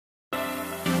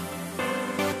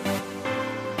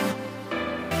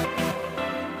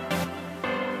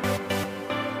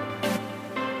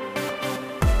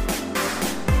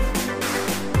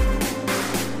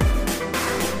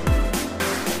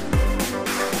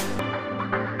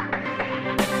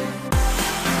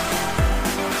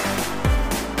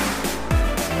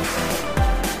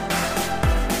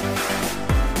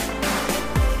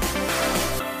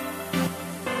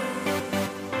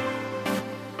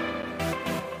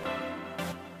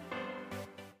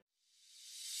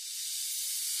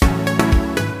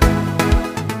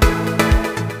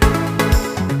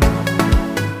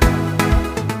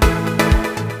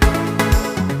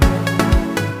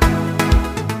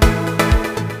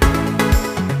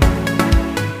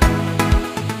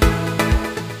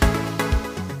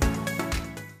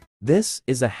This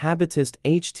is a habotest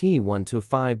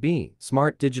ht125b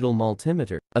smart digital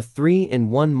multimeter, a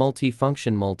 3-in-1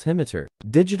 multifunction multimeter,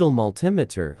 digital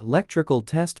multimeter, electrical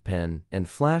test pen, and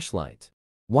flashlight.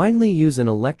 Widely used in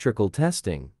electrical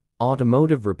testing,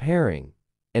 automotive repairing,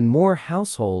 and more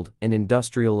household and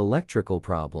industrial electrical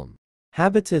problem.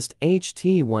 Habotest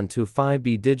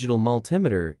ht125b digital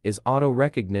multimeter is auto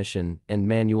recognition and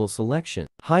manual selection,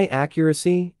 high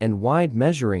accuracy and wide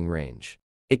measuring range.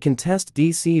 It can test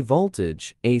DC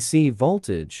voltage, AC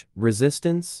voltage,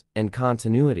 resistance, and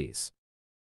continuities.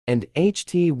 And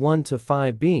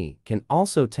ht125b can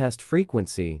also test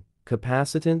frequency,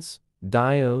 capacitance,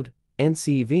 diode,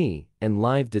 NCV, and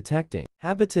live detecting.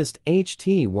 Habotest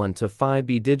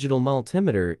ht125b digital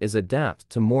multimeter is adapted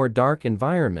to more dark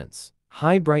environments,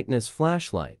 high brightness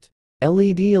flashlight,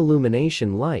 LED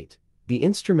illumination light. The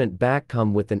instrument back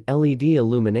come with an LED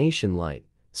illumination light,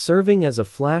 serving as a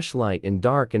flashlight in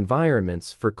dark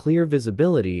environments for clear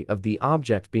visibility of the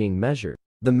object being measured.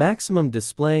 The maximum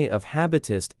display of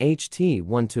habotest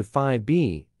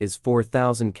ht125b is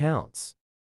 4000 counts.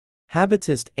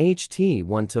 Habotest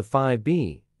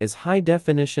ht125b is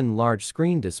high-definition large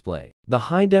screen display. The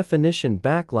high-definition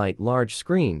backlight large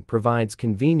screen provides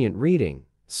convenient reading,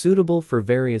 suitable for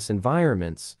various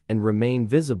environments, and remain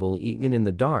visible even in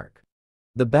the dark.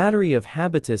 The battery of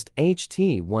habotest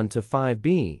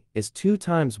ht125b is 2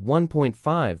 times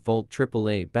 1.5 volt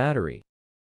AAA battery.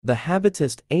 The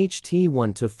habotest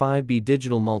ht125b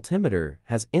digital multimeter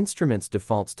has instruments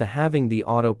defaults to having the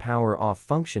auto power off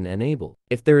function enabled.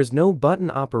 If there is no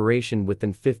button operation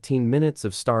within 15 minutes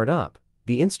of startup,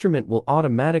 the instrument will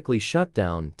automatically shut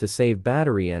down to save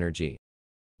battery energy.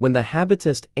 When the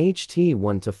habotest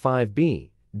ht125b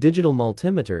digital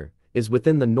multimeter is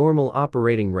within the normal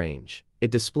operating range, it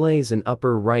displays in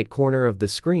upper right corner of the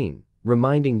screen,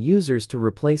 reminding users to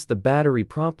replace the battery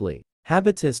promptly.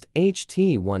 Habotest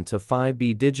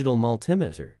ht125b digital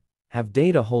multimeter have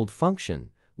data hold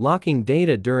function, locking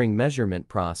data during measurement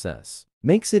process.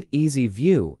 Makes it easy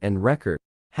view and record.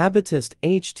 Habotest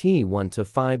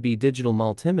ht125b digital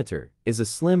multimeter is a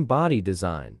slim body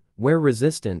design,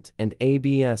 wear-resistant and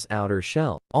ABS outer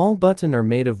shell. All buttons are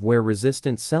made of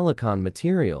wear-resistant silicone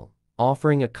material,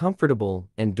 offering a comfortable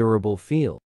and durable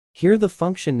feel. Here the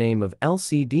function name of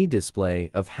LCD display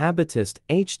of habotest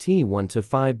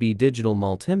ht125b digital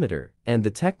multimeter and the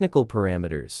technical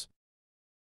parameters.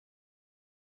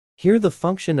 Here the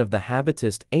function of the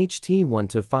habotest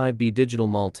ht125b digital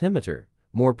multimeter,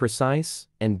 more precise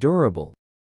and durable.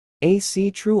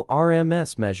 AC true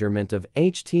RMS measurement of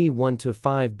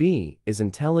ht125b is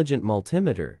intelligent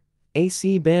multimeter.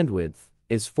 AC bandwidth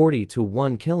is 40 to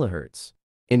 1 kHz.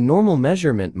 In normal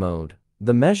measurement mode,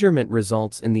 the measurement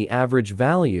results in the average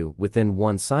value within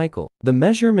 1 cycle. The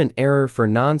measurement error for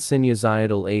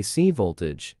non-sinusoidal AC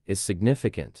voltage is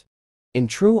significant. In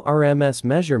true RMS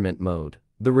measurement mode,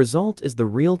 the result is the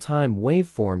real-time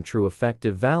waveform true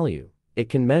effective value. It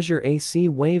can measure AC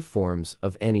waveforms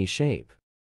of any shape.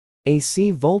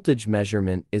 AC voltage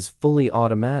measurement is fully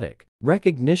automatic.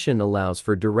 Recognition allows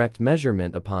for direct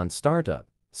measurement upon startup,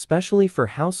 especially for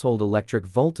household electric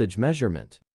voltage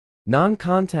measurement.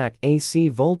 Non-contact AC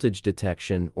voltage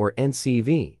detection or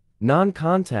NCV,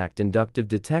 non-contact inductive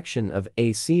detection of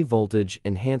AC voltage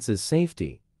enhances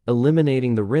safety,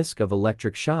 eliminating the risk of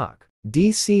electric shock.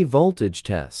 DC voltage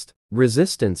test,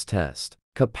 resistance test,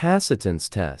 capacitance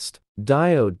test,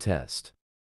 diode test.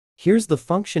 Here's the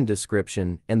function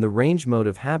description and the range mode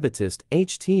of habotest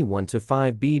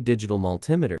ht125b digital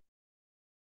multimeter.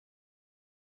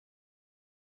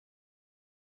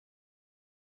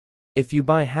 If you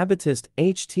buy habotest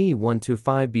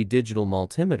ht125b digital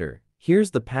multimeter,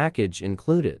 here's the package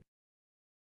included.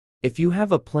 If you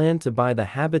have a plan to buy the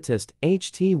habotest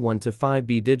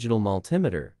ht125b digital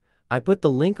multimeter, I put the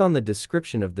link on the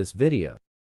description of this video.